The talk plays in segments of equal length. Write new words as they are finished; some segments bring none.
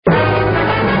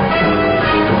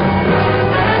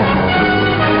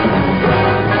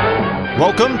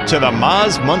Welcome to the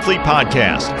Moz Monthly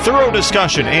Podcast. Thorough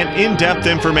discussion and in-depth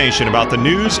information about the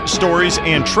news, stories,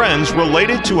 and trends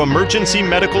related to emergency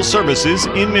medical services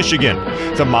in Michigan.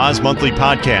 The Moz Monthly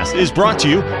Podcast is brought to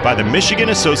you by the Michigan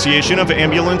Association of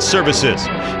Ambulance Services.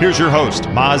 Here's your host,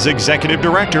 Moz Executive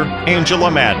Director, Angela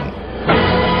Madden.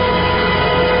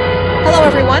 Hello,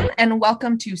 everyone, and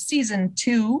welcome to Season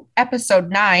 2, Episode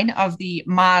 9 of the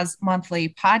Moz Monthly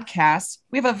Podcast.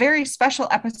 We have a very special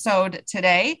episode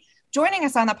today. Joining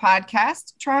us on the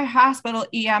podcast, Tri-Hospital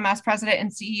EMS President and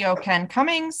CEO Ken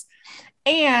Cummings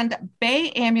and Bay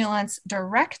Ambulance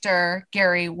Director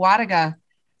Gary Wadiga.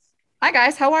 Hi,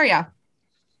 guys. How are you?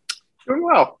 Doing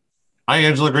well. Hi,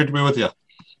 Angela. Great to be with you.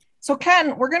 So,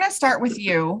 Ken, we're going to start with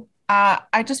you.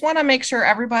 I just want to make sure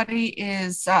everybody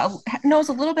knows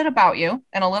a little bit about you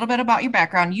and a little bit about your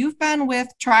background. You've been with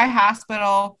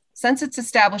Tri-Hospital since its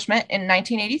establishment in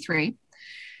 1983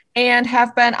 and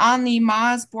have been on the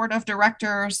Moz Board of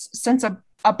Directors since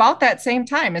about that same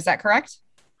time. Is that correct?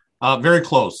 Very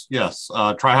close, yes.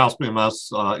 Tri-Hospital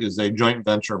EMS is a joint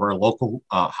venture of our local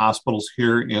hospitals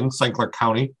here in St. Clair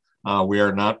County. We are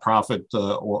a nonprofit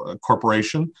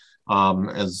corporation.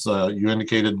 As you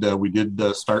indicated, we did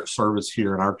start service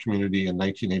here in our community in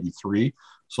 1983.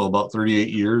 So about 38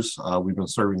 years, we've been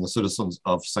serving the citizens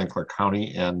of St. Clair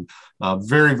County. And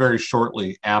very, very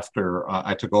shortly after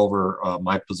I took over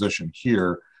my position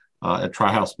here at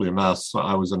Tri-Hospital EMS,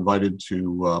 I was invited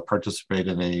to participate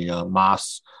in a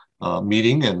MOS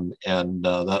meeting, and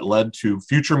that led to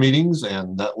future meetings,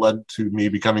 and that led to me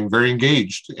becoming very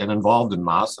engaged and involved in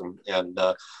MOS. And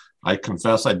I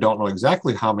confess I don't know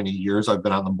exactly how many years I've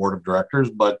been on the board of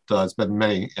directors, but it's been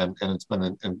many, and it's been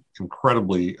an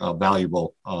incredibly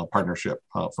valuable partnership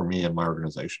for me and my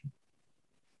organization.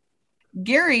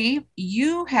 Gary,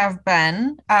 you have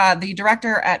been the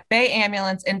director at Bay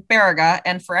Ambulance in Baraga,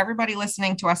 and for everybody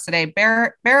listening to us today,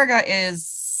 Baraga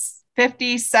is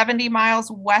 50, 70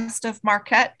 miles west of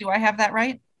Marquette. Do I have that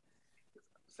right?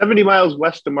 70 miles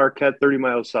west of Marquette, 30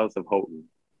 miles south of Houghton.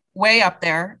 Way up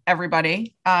there,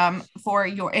 everybody. You've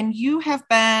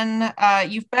been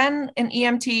an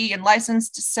EMT and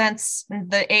licensed since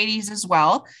the 80s as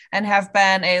well, and have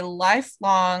been a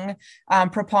lifelong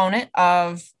proponent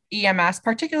of EMS,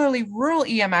 particularly rural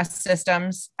EMS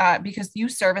systems, because you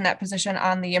serve in that position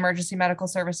on the Emergency Medical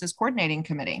Services Coordinating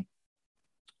Committee.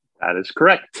 That is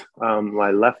correct.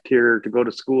 I left here to go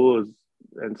to school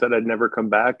and said I'd never come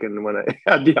back. And when I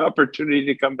had the opportunity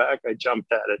to come back, I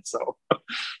jumped at it. So,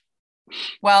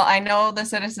 well, I know the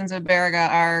citizens of Baraga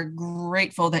are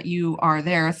grateful that you are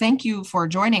there. Thank you for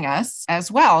joining us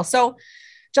as well. So,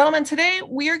 gentlemen, today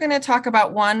we are going to talk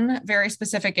about one very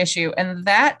specific issue, and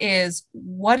that is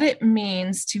what it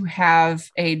means to have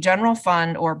a general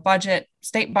fund or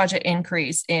state budget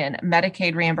increase in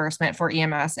Medicaid reimbursement for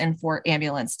EMS and for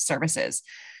ambulance services.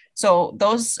 So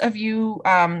those of you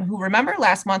who remember,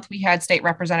 last month we had State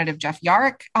Representative Jeff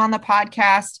Yarrick on the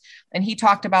podcast, and he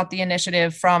talked about the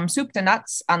initiative from soup to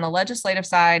nuts on the legislative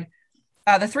side.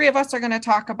 The three of us are going to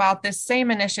talk about this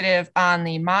same initiative on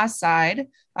the Moz side,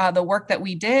 the work that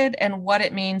we did and what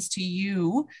it means to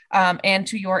you and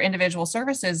to your individual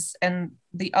services and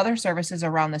the other services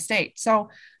around the state. So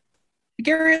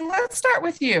Gary, let's start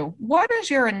with you. What is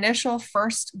your initial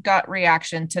first gut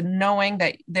reaction to knowing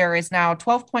that there is now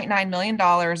 $12.9 million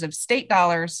of state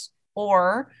dollars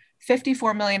or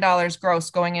 $54 million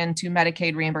gross going into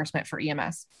Medicaid reimbursement for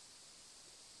EMS?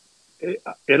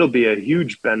 It'll be a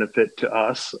huge benefit to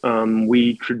us.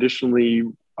 We traditionally,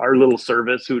 our little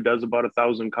service, who does about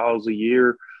 1,000 calls a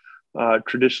year,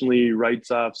 traditionally writes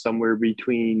off somewhere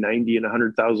between $90,000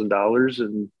 and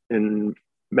 $100,000 in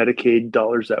Medicaid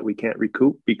dollars that we can't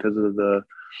recoup because of the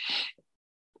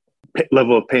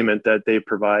level of payment that they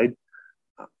provide.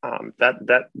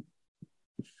 That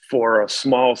for a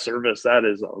small service, that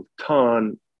is a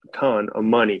ton of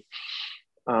money.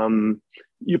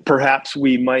 Perhaps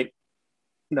we might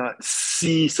not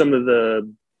see some of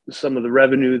the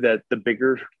revenue that the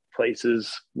bigger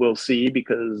places will see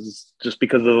because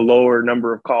of the lower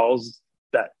number of calls,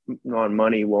 that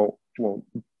money won't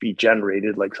be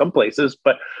generated like some places,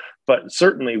 but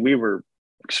certainly we were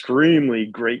extremely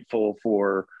grateful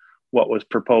for what was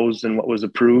proposed and what was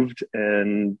approved.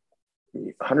 And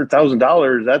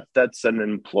 $100,000, that's an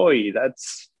employee,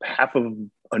 that's half of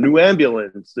a new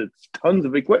ambulance, it's tons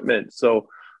of equipment. So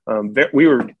we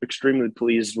were extremely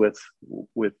pleased with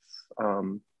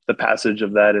the passage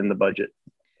of that in the budget.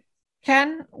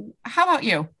 Ken, how about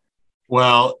you?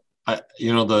 Well,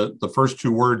 the first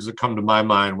two words that come to my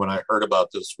mind when I heard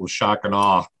about this was shock and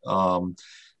awe.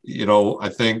 I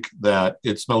think that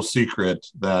it's no secret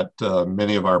that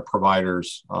many of our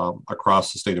providers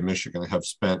across the state of Michigan have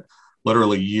spent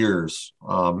literally years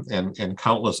and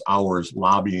countless hours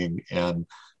lobbying and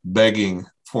begging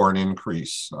for an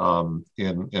increase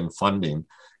in funding.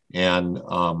 And,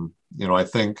 I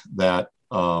think that,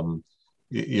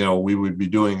 we would be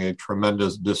doing a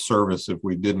tremendous disservice if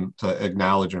we didn't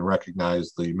acknowledge and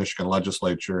recognize the Michigan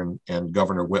legislature and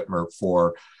Governor Whitmer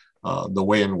for the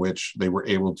way in which they were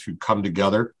able to come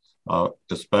together,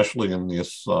 especially in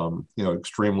this,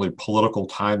 extremely political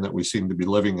time that we seem to be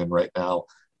living in right now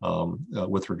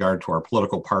with regard to our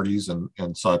political parties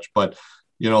and such. But,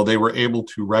 they were able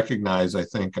to recognize, I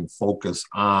think, and focus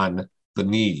on the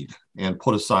need and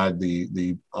put aside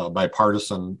the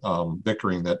bipartisan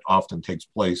bickering that often takes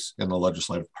place in the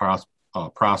legislative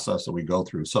process that we go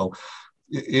through. So,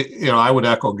 I would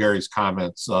echo Gary's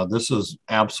comments. This is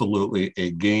absolutely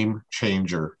a game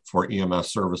changer for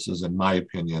EMS services, in my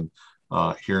opinion,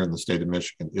 here in the state of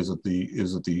Michigan. Is it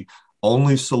the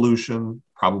only solution?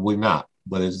 Probably not,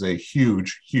 but it's a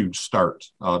huge, huge start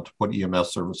to put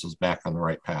EMS services back on the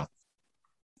right path.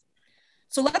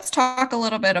 So let's talk a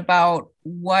little bit about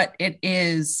what it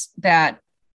is that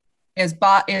is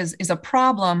a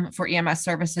problem for EMS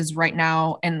services right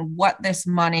now and what this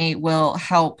money will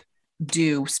help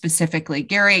do specifically.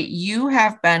 Gary, you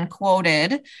have been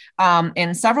quoted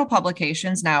in several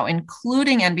publications now,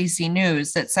 including NBC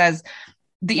News, that says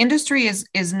the industry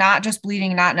is not just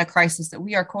bleeding, not in a crisis, that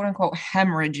we are quote unquote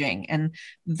hemorrhaging. And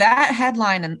that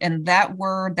headline and that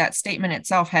word, that statement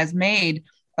itself has made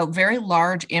a very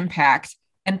large impact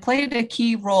and played a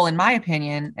key role, in my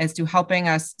opinion, as to helping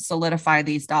us solidify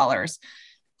these dollars.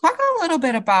 Talk a little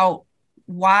bit about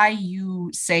why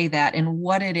you say that and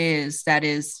what it is that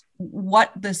is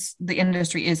what the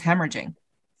industry is hemorrhaging.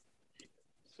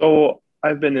 So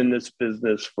I've been in this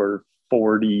business for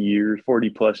 40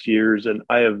 plus years, and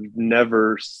I have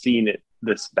never seen it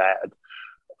this bad.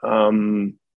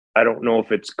 I don't know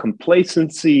if it's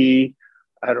complacency.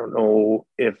 I don't know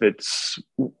if it's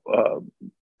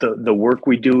the work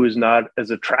we do is not as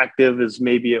attractive as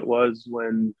maybe it was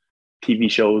when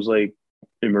TV shows like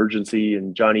Emergency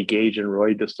and Johnny Gage and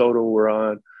Roy DeSoto were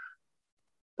on.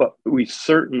 But we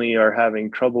certainly are having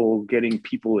trouble getting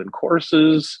people in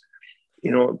courses.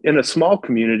 In a small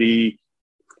community,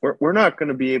 we're not going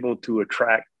to be able to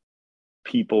attract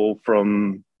people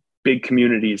from big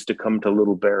communities to come to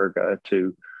Little Baraga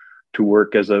to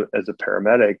work as a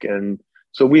paramedic. And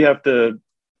so we have to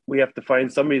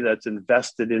find somebody that's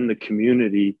invested in the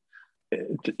community,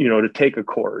 to take a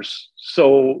course.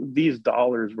 So these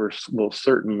dollars will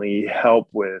certainly help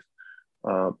with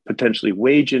potentially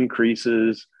wage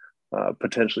increases,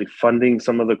 potentially funding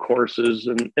some of the courses.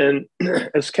 And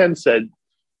as Ken said,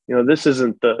 this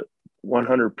isn't the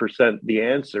 100% the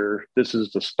answer. This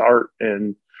is the start.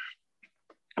 And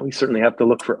we certainly have to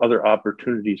look for other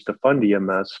opportunities to fund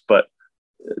EMS, but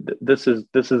this is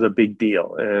a big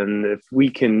deal. And if we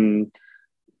can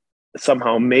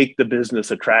somehow make the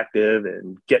business attractive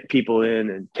and get people in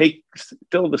and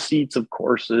fill the seats of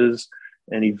courses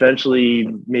and eventually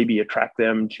maybe attract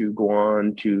them to go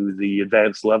on to the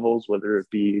advanced levels, whether it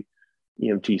be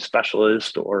EMT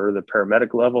specialist or the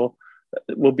paramedic level,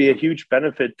 it will be a huge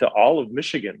benefit to all of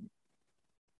Michigan.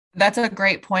 That's a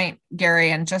great point,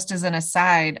 Gary. And just as an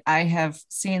aside, I have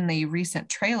seen the recent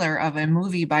trailer of a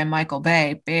movie by Michael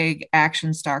Bay, big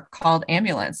action star, called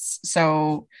Ambulance.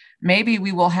 So maybe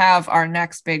we will have our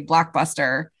next big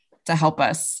blockbuster to help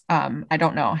us. I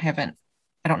don't know.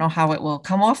 I don't know how it will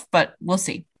come off, but we'll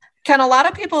see. Ken, a lot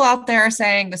of people out there are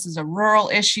saying this is a rural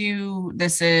issue.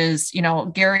 This is,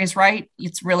 Gary's right.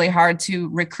 It's really hard to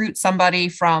recruit somebody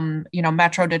from,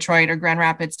 Metro Detroit or Grand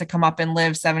Rapids to come up and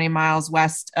live 70 miles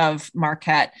west of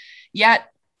Marquette. Yet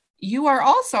you are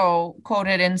also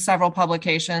quoted in several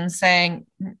publications saying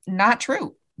not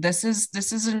true. This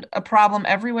isn't a problem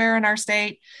everywhere in our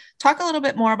state. Talk a little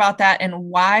bit more about that and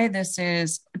why this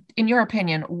is, in your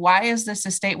opinion, why is this a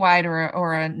statewide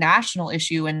or a national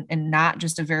issue and not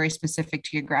just a very specific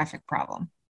geographic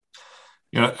problem?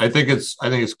 I think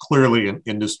it's clearly an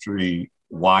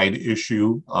industry-wide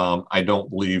issue. I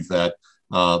don't believe that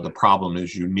the problem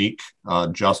is unique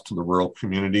just to the rural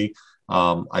community.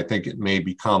 I think it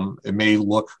may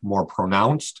look more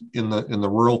pronounced in the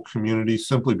rural community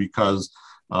simply because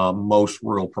most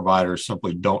rural providers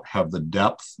simply don't have the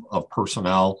depth of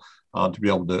personnel to be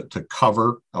able to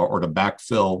cover or to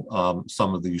backfill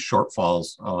some of these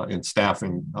shortfalls in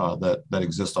staffing that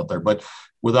exist out there. But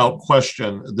without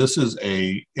question, this is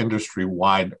a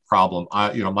industry-wide problem.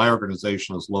 My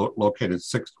organization is located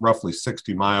roughly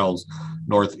 60 miles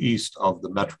northeast of the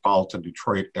metropolitan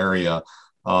Detroit area.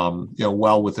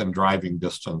 well within driving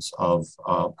distance of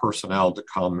personnel to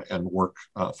come and work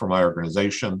for my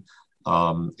organization.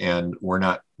 And we're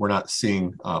not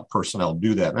seeing personnel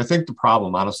do that. And I think the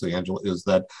problem, honestly, Angela, is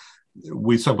that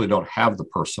we simply don't have the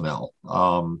personnel.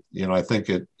 I think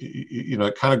it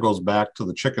kind of goes back to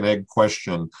the chicken egg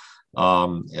question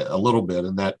a little bit,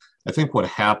 in that I think what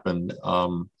happened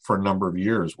for a number of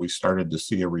years, we started to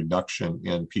see a reduction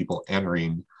in people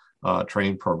entering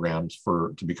training programs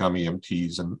to become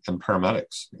EMTs and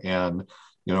paramedics. And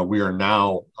we are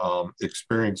now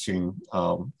experiencing,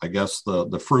 I guess,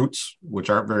 the fruits, which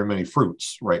aren't very many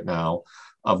fruits right now,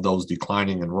 of those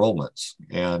declining enrollments.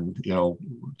 And,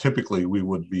 typically we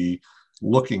would be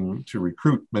looking to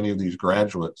recruit many of these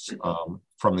graduates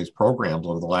from these programs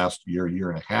over the last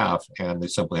year and a half, and they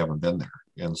simply haven't been there.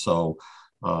 And so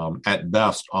at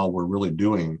best, all we're really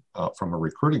doing from a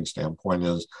recruiting standpoint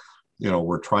is,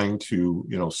 we're trying to,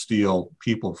 steal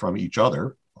people from each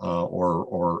other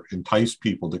or entice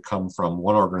people to come from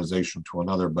one organization to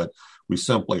another, but we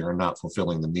simply are not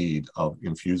fulfilling the need of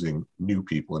infusing new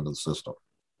people into the system.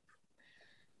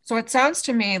 So it sounds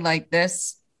to me like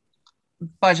this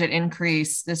budget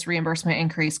increase, this reimbursement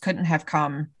increase, couldn't have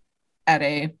come at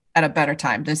a better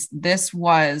time. This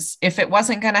was, if it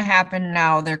wasn't going to happen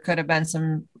now, there could have been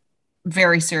some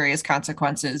very serious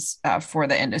consequences for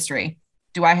the industry.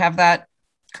 Do I have that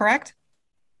correct?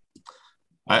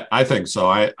 I think so.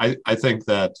 I think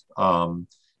that,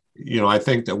 I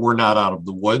think that we're not out of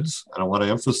the woods. And I want to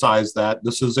emphasize that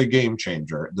this is a game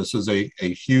changer. This is a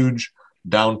huge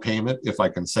down payment, if I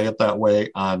can say it that way,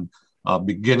 on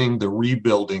beginning the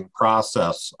rebuilding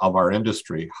process of our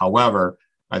industry. However,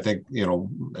 I think,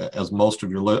 as most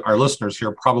of our listeners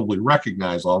here probably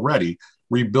recognize already,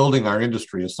 rebuilding our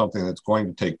industry is something that's going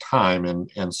to take time,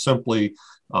 and simply,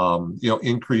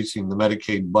 increasing the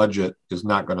Medicaid budget is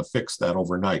not going to fix that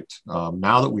overnight.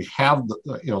 Now that we have,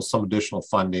 some additional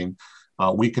funding,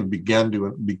 we can begin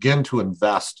to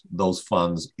invest those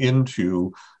funds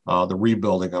into the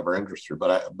rebuilding of our industry.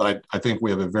 But I think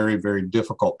we have a very, very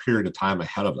difficult period of time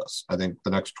ahead of us. I think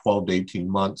the next 12 to 18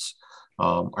 months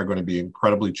are going to be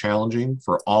incredibly challenging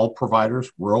for all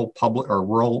providers, rural, public, or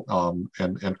rural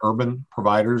and urban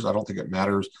providers. I don't think it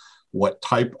matters what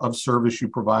type of service you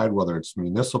provide, whether it's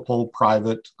municipal,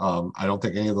 private. I don't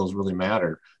think any of those really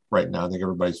matter right now. I think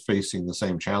everybody's facing the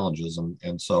same challenges.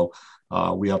 And so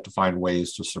we have to find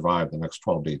ways to survive the next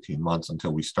 12 to 18 months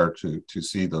until we start to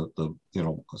see the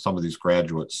some of these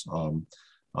graduates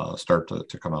start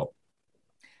to come out.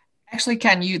 Actually,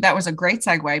 Ken, that was a great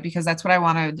segue, because that's what I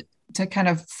wanted to kind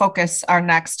of focus our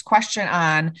next question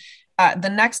on. The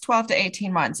next 12 to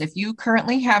 18 months, if you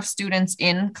currently have students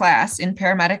in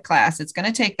paramedic class, it's going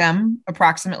to take them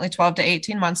approximately 12 to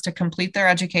 18 months to complete their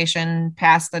education,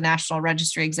 pass the National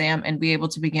Registry exam, and be able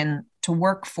to begin to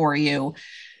work for you.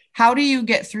 How do you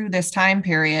get through this time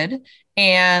period?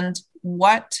 And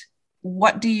what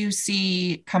do you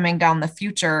see coming down the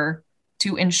future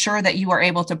to ensure that you are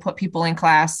able to put people in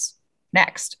class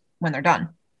next when they're done?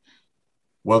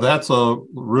 Well, that's a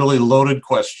really loaded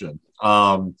question.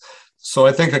 So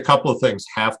I think a couple of things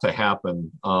have to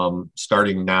happen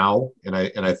starting now, and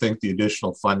I think the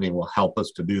additional funding will help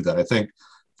us to do that. I think,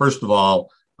 first of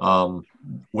all,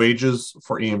 wages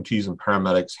for EMTs and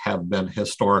paramedics have been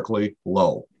historically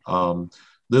low.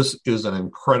 This is an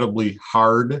incredibly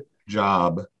hard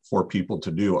job for people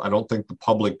to do. I don't think the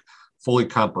public fully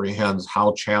comprehends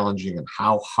how challenging and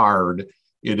how hard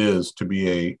it is to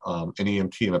be an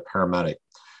EMT and a paramedic.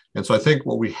 And so I think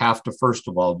what we have to first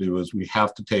of all do is we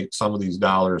have to take some of these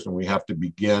dollars and we have to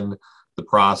begin the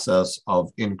process of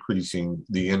increasing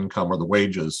the income or the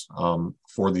wages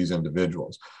for these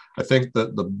individuals. I think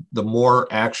that the more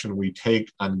action we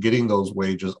take on getting those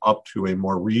wages up to a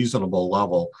more reasonable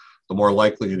level, the more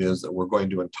likely it is that we're going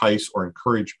to entice or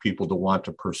encourage people to want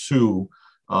to pursue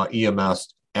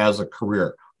EMS as a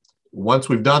career. Once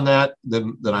we've done that,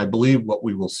 then I believe what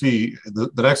we will see, the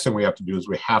next thing we have to do is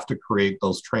we have to create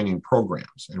those training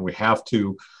programs, and we have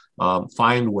to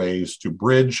find ways to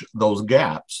bridge those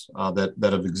gaps that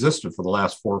have existed for the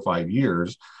last 4 or 5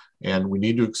 years. And we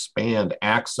need to expand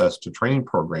access to training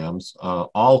programs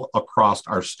all across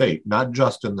our state, not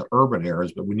just in the urban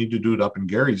areas, but we need to do it up in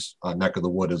Gary's neck of the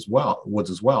woods as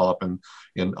well, up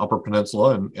in Upper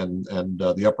Peninsula and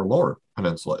the Upper Lower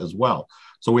Peninsula as well.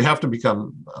 So we have to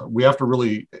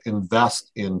really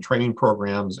invest in training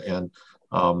programs and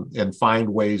find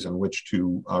ways in which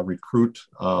to recruit,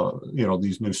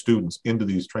 these new students into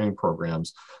these training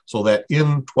programs, so that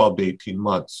in 12 to 18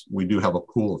 months, we do have a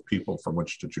pool of people from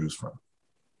which to choose from.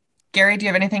 Gary, do you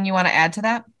have anything you want to add to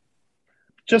that?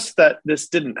 just that this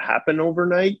didn't happen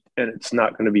overnight, and it's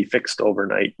not going to be fixed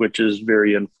overnight, which is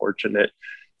very unfortunate.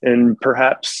 And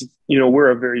perhaps, we're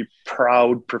a very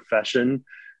proud profession,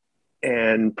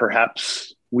 and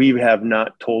perhaps we have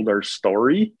not told our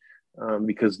story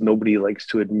because nobody likes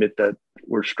to admit that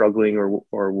we're struggling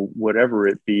or whatever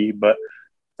it be. But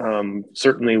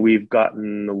certainly we've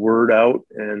gotten the word out,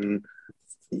 and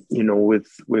with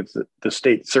the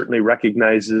state certainly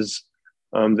recognizes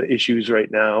the issues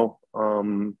right now.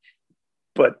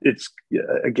 But it's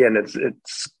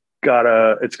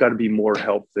gotta be more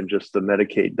help than just the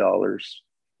Medicaid dollars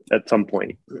at some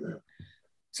point.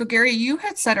 So Gary, you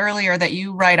had said earlier that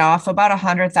you write off about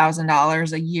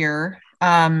 $100,000 a year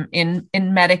in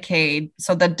Medicaid.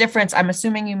 So the difference, I'm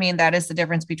assuming you mean that is the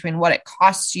difference between what it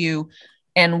costs you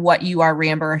and what you are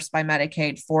reimbursed by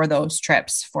Medicaid for those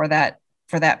trips, for that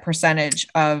percentage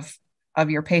of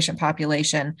your patient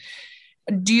population.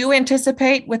 Do you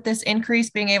anticipate with this increase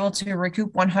being able to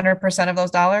recoup 100% of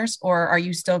those dollars, or are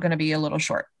you still going to be a little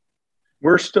short?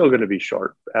 We're still going to be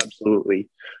short, absolutely.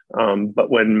 But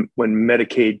when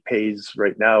Medicaid pays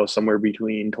right now somewhere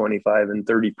between 25 and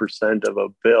 30% of a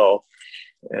bill,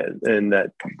 and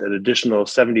that additional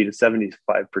 70 to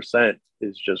 75%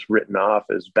 is just written off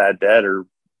as bad debt or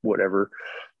whatever,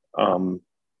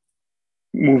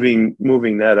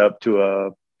 moving that up to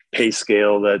a pay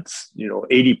scale that's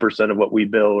 80% of what we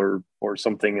bill or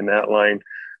something in that line,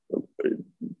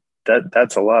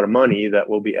 that's a lot of money that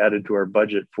will be added to our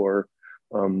budget for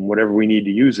whatever we need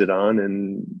to use it on.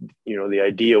 And the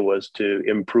idea was to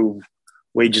improve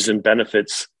wages and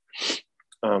benefits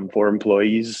for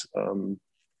employees.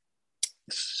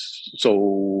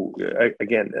 So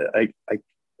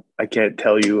I can't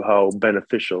tell you how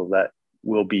beneficial that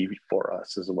will be for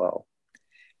us as well.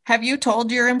 Have you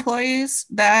told your employees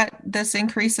that this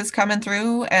increase is coming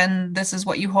through and this is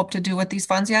what you hope to do with these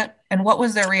funds yet? And what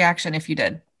was their reaction if you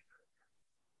did?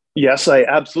 Yes, I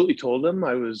absolutely told them.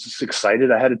 I was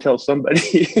excited. I had to tell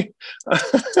somebody.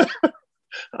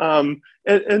 And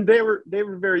they were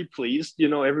very pleased.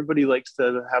 Everybody likes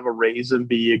to have a raise and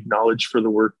be acknowledged for the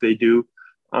work they do.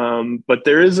 But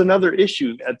there is another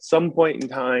issue. At some point in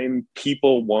time,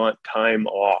 people want time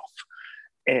off.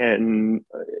 And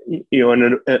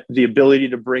the ability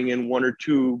to bring in one or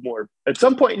two more. At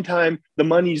some point in time, the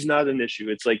money's not an issue.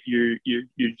 It's like you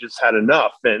just had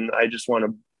enough, and I just want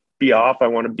to be off. I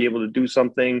want to be able to do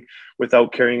something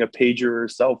without carrying a pager or a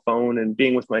cell phone and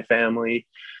being with my family.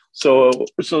 So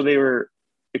they were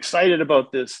excited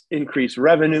about this increased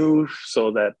revenue,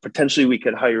 so that potentially we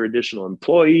could hire additional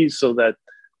employees, so that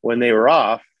when they were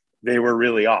off, they were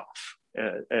really off,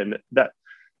 and that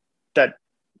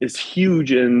is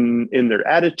huge in their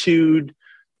attitude.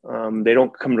 They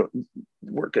don't come to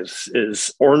work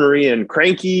as ornery and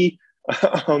cranky,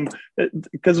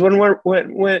 because when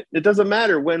it doesn't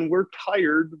matter, when we're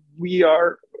tired, we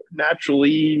are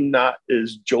naturally not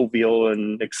as jovial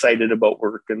and excited about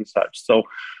work and such. So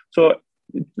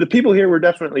the people here were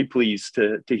definitely pleased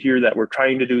to hear that we're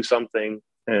trying to do something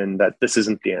and that this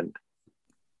isn't the end.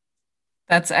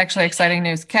 That's actually exciting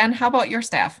news. Ken, how about your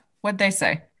staff? What'd they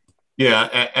say?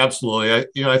 Yeah, absolutely.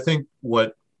 I think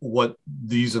what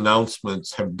these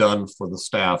announcements have done for the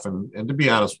staff, and to be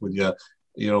honest with you,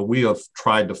 we have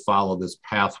tried to follow this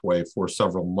pathway for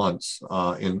several months,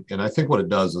 and I think what it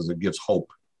does is it gives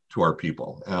hope to our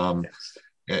people. Yes.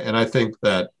 And I think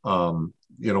that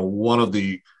one of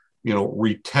the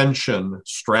retention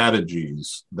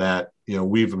strategies that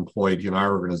we've employed in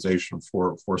our organization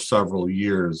for several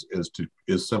years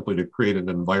is simply to create an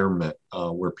environment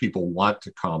where people want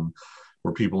to come,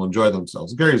 where people enjoy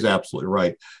themselves. Gary's absolutely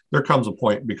right. There becomes a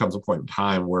point in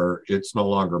time where it's no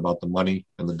longer about the money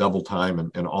and the double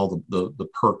time and all the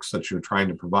perks that you're trying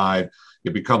to provide.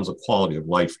 It becomes a quality of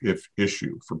life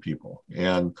issue for people.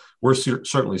 And we're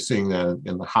certainly seeing that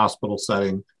in the hospital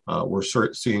setting. We're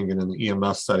seeing it in the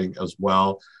EMS setting as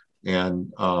well.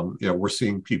 And, we're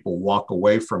seeing people walk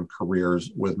away from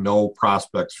careers with no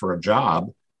prospects for a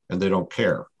job, and they don't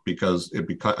care because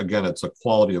it's a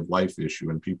quality of life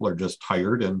issue, and people are just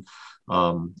tired, and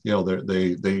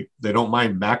they don't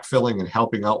mind backfilling and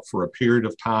helping out for a period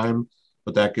of time,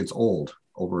 but that gets old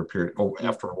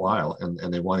after a while,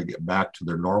 and they want to get back to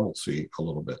their normalcy a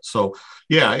little bit. So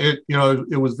yeah, it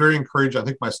was very encouraging. I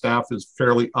think my staff is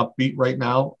fairly upbeat right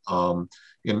now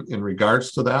in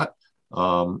regards to that.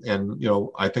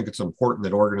 I think it's important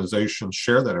that organizations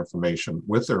share that information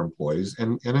with their employees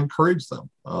and encourage them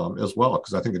as well,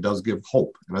 because I think it does give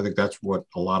hope. And I think that's what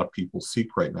a lot of people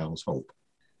seek right now is hope.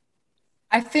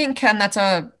 I think, Ken, that's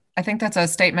a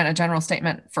statement, a general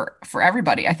statement for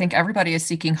everybody. I think everybody is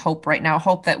seeking hope right now,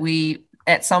 hope that we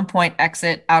at some point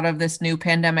exit out of this new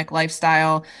pandemic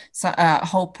lifestyle. So,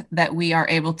 hope that we are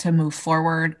able to move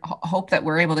forward, hope that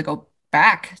we're able to go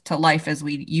back to life as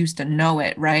we used to know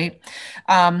it, right?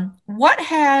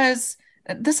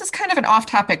 This is kind of an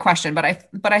off-topic question, but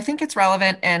I think it's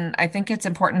relevant, and I think it's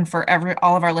important for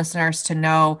all of our listeners to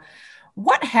know,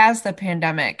 what has the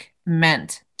pandemic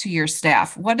meant to your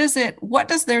staff? What does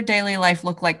their daily life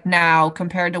look like now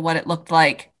compared to what it looked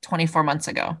like 24 months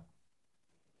ago?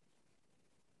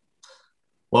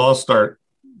 Well, I'll start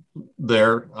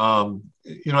there.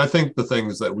 I think the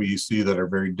things that we see that are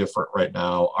very different right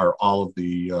now are all of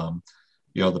the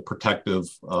the protective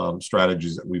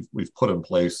strategies that we've put in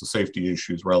place, the safety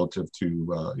issues relative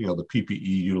to the PPE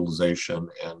utilization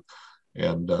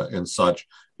and such.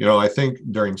 I think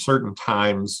during certain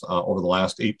times over the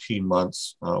last 18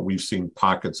 months, we've seen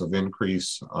pockets of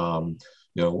increase.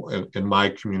 In my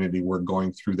community, we're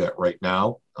going through that right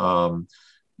now.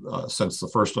 Since the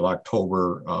 1st of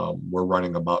October, we're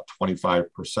running about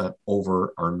 25%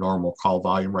 over our normal call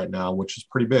volume right now, which is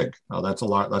pretty big. That's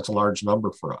a large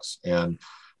number for us. And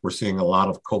we're seeing a lot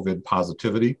of COVID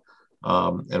positivity.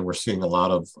 And we're seeing a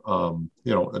lot of,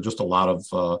 just a lot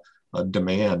of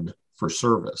demand for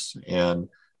service. And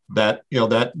that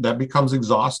becomes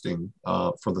exhausting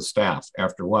for the staff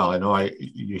after a while. I know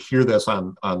you hear this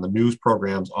on the news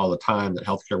programs all the time, that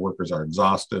healthcare workers are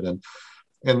exhausted. And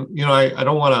I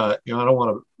don't want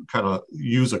to kind of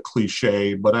use a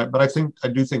cliche, but I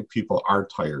do think people are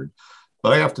tired.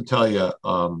 But I have to tell you,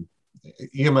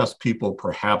 EMS people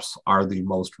perhaps are the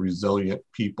most resilient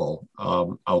people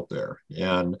out there.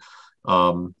 And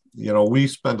we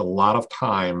spend a lot of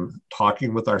time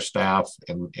talking with our staff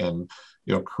and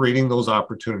creating those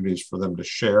opportunities for them to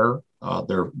share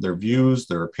their views,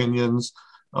 their opinions,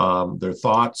 their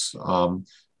thoughts.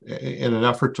 In an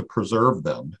effort to preserve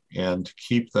them and to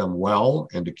keep them well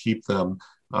and to keep them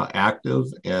active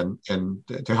and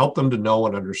to help them to know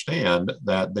and understand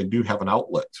that they do have an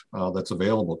outlet that's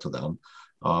available to them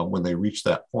when they reach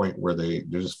that point where they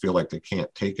just feel like they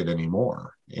can't take it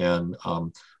anymore. And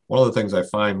one of the things I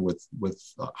find with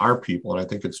our people, and I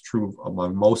think it's true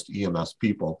among most EMS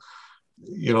people,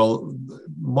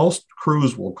 most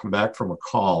crews will come back from a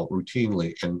call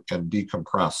routinely and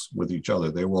decompress with each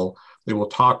other. They will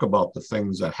talk about the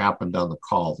things that happened on the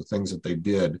call, the things that they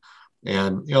did.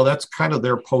 And, that's kind of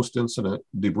their post-incident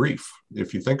debrief,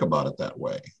 if you think about it that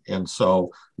way. And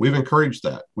so we've encouraged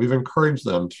that. We've encouraged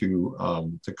them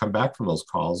to come back from those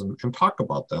calls and talk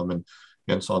about them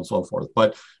and so on and so forth.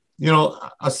 But,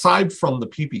 aside from the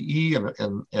PPE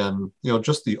and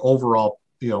just the overall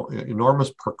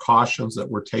enormous precautions that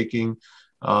we're taking,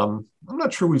 I'm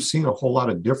not sure we've seen a whole lot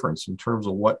of difference in terms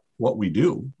of what we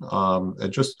do. It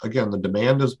just, again, the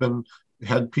demand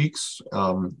had peaks,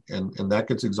 and that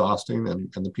gets exhausting,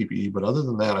 and the PPE. But other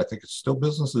than that, I think it's still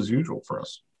business as usual for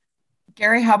us.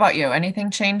 Gary, how about you?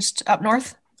 Anything changed up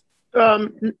north?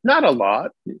 Not a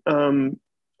lot.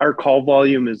 Our call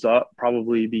volume is up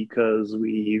probably because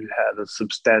we've had a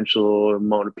substantial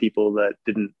amount of people that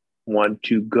didn't want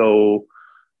to go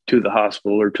to the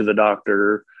hospital or to the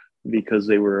doctor because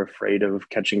they were afraid of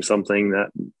catching something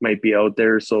that might be out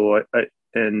there. So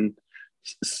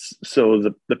so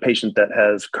the patient that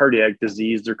has cardiac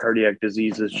disease, their cardiac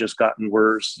disease has just gotten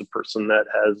worse. The person that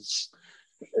has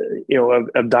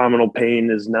abdominal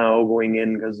pain is now going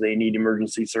in because they need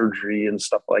emergency surgery and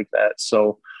stuff like that.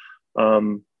 So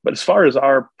but as far as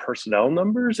our personnel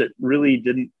numbers, it really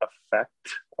didn't affect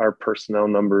our personnel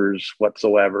numbers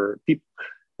whatsoever. People,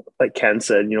 like Ken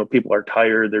said, people are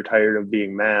tired. They're tired of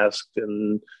being masked,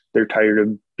 and they're tired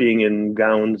of being in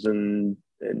gowns and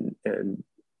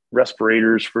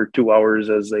respirators for 2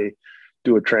 hours as they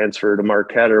do a transfer to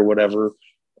Marquette or whatever.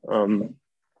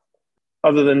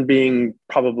 Other than being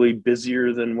probably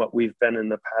busier than what we've been in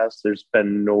the past, there's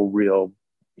been no real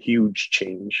huge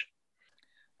change.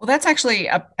 Well, that's actually,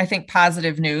 I think,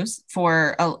 positive news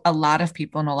for a lot of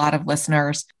people and a lot of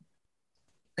listeners.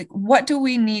 Like, what do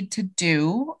we need to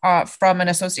do from an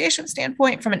association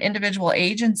standpoint, from an individual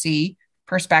agency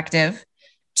perspective,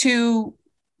 to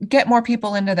get more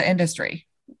people into the industry?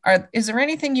 Is there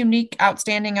anything unique,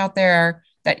 outstanding out there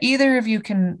that either of you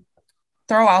can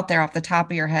throw out there off the top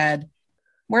of your head?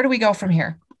 Where do we go from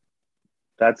here?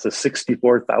 That's a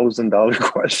 $64,000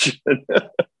 question.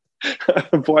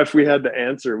 Boy, if we had the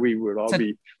answer, we would all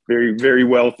be very, very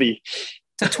wealthy.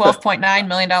 It's a $12.9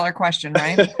 million question,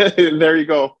 right? There you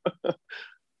go.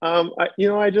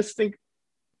 I just think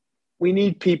we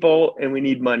need people and we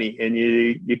need money, and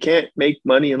you can't make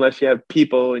money unless you have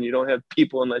people, and you don't have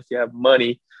people unless you have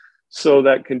money. So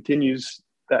that continues,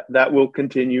 that will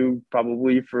continue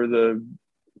probably for the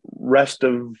rest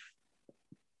of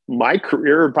my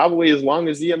career, probably as long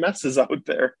as EMS is out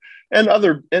there, and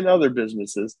other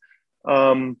businesses.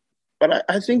 But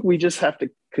I think we just have to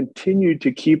continue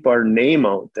to keep our name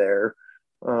out there.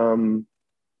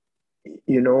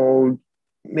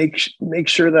 Make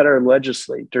sure that our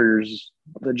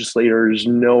legislators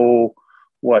know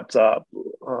what's up.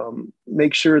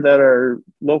 Make sure that our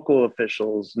local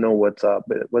officials know what's up,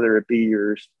 whether it be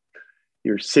your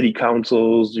city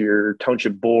councils, your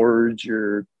township boards,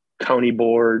 your county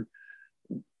board.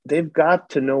 They've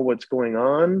got to know what's going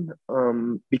on,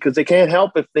 because they can't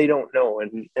help if they don't know.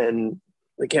 And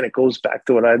again, it goes back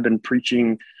to what I've been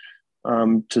preaching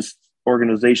to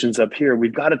organizations up here.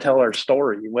 We've got to tell our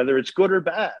story, whether it's good or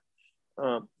bad.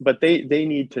 But they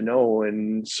need to know,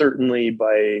 and certainly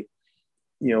by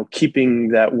keeping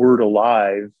that word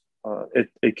alive,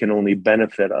 it can only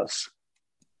benefit us.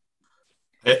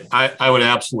 I would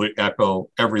absolutely echo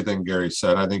everything Gary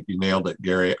said. I think you nailed it,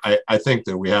 Gary. I think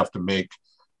that we have to make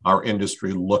our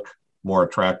industry look more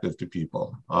attractive to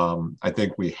people. I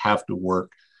think we have to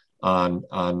work on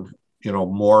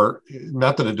more,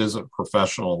 not that it isn't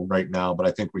professional right now, but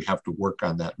I think we have to work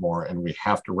on that more, and we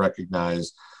have to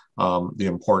recognize the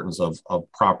importance of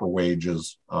proper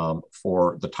wages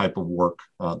for the type of work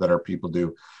that our people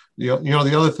do.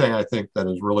 The other thing I think that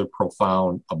is really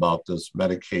profound about this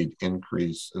Medicaid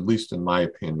increase, at least in my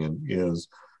opinion, is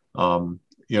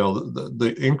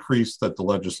the increase that the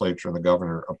legislature and the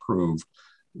governor approved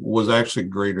was actually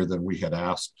greater than we had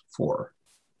asked for.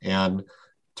 And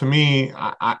to me,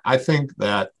 I think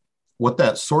that what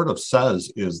that sort of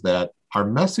says is that our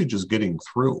message is getting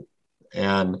through,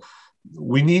 and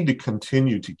we need to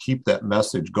continue to keep that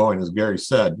message going, as Gary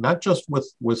said, not just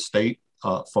with state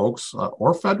folks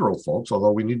or federal folks,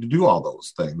 although we need to do all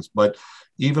those things, but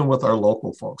even with our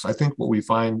local folks. I think what we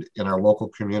find in our local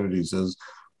communities is,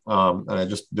 and I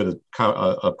just did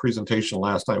a presentation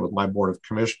last night with my board of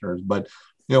commissioners, but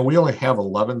we only have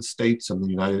 11 states in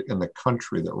the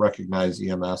country that recognize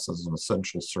EMS as an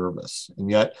essential service. And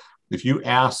yet, if you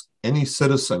ask any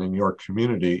citizen in your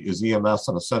community, is EMS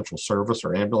an essential service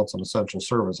or ambulance an essential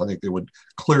service? I think they would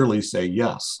clearly say,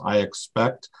 yes, I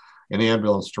expect an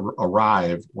ambulance to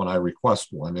arrive when I request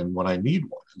one and when I need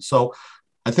one. And so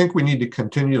I think we need to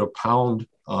continue to pound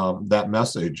that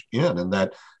message in, and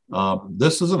that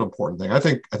this is an important thing. I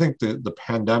think the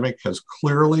pandemic has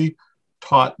clearly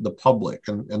taught the public,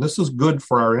 and this is good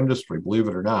for our industry, believe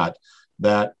it or not,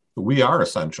 that we are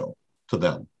essential to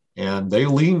them. And they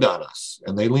leaned on us,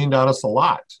 and they leaned on us a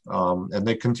lot, and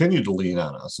they continue to lean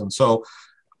on us. And so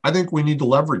I think we need to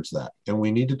leverage that, and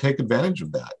we need to take advantage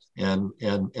of that,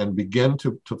 and begin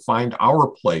to find our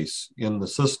place in the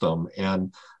system.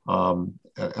 And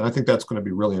I think that's going to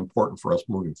be really important for us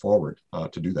moving forward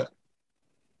to do that.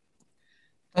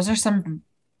 Those are some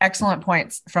excellent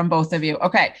points from both of you.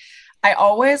 Okay. I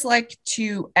always like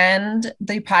to end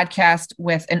the podcast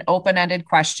with an open-ended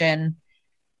question,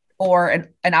 or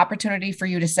an opportunity for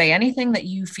you to say anything that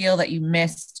you feel that you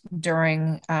missed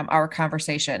during our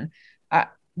conversation.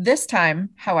 This time,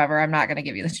 however, I'm not going to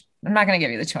give you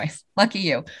the choice. Lucky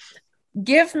you.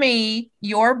 Give me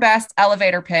your best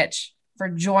elevator pitch for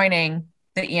joining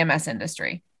the EMS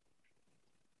industry.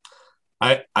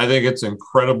 I think it's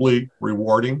incredibly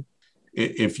rewarding.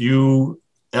 If you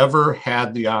ever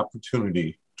had the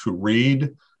opportunity to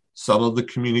read some of the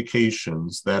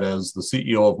communications that, as the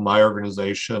CEO of my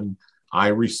organization, I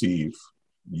receive,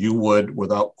 you would,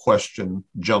 without question,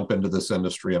 jump into this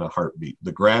industry in a heartbeat.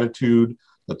 The gratitude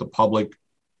that the public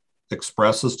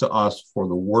expresses to us for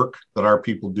the work that our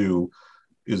people do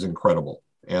is incredible,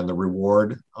 and the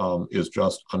reward is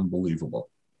just unbelievable.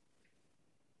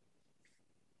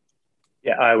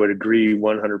 Yeah, I would agree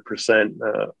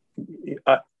 100%.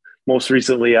 Most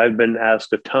recently, I've been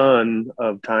asked a ton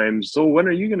of times, so when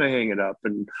are you going to hang it up?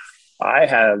 And I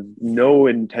have no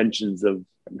intentions of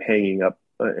hanging up.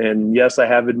 And yes, I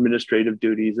have administrative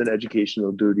duties and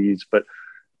educational duties, but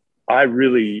I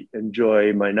really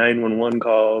enjoy my 911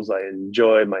 calls. I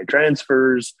enjoy my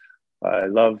transfers. I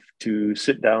love to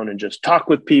sit down and just talk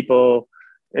with people.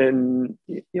 And,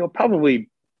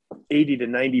 probably 80 to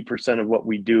 90% of what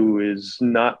we do is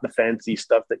not the fancy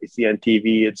stuff that you see on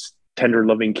TV. It's tender,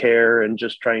 loving care and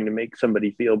just trying to make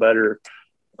somebody feel better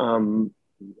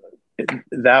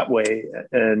that way.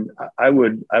 And I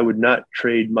would not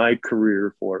trade my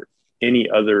career for any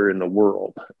other in the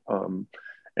world.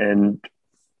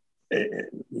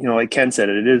 Like Ken said,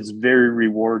 it is very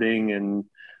rewarding, and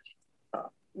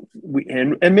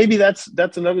maybe that's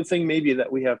another thing maybe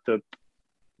that we have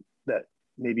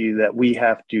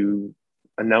to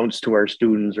announce to our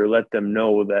students, or let them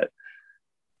know that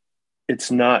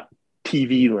it's not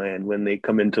TV land when they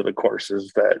come into the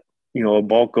courses, that, a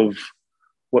bulk of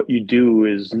what you do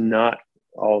is not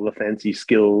all the fancy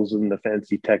skills and the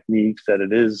fancy techniques, that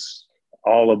it is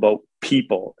all about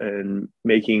people and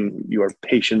making your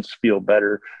patients feel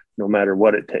better no matter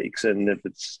what it takes. And if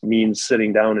it means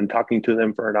sitting down and talking to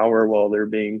them for an hour while they're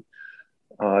being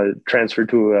transferred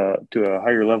to a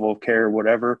higher level of care,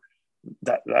 whatever,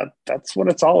 that's what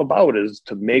it's all about, is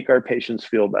to make our patients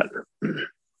feel better.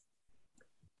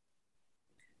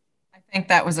 I think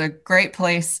that was a great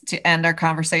place to end our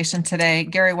conversation today.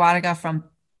 Gary Wadiga from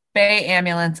Bay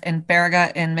Ambulance in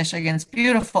Baraga in Michigan's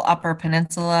beautiful Upper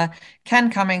Peninsula.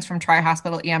 Ken Cummings from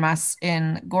Tri-Hospital EMS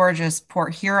in gorgeous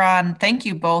Port Huron. Thank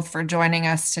you both for joining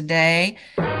us today.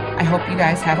 I hope you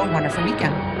guys have a wonderful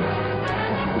weekend.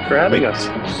 Thanks for having us.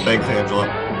 Thanks,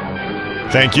 Angela.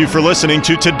 Thank you for listening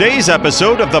to today's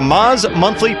episode of the Moz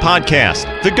Monthly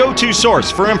Podcast, the go-to source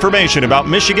for information about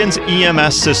Michigan's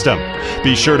EMS system.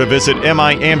 Be sure to visit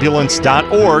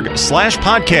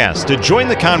miambulance.org/podcast to join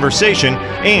the conversation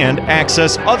and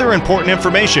access other important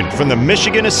information from the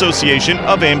Michigan Association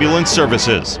of Ambulance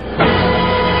Services.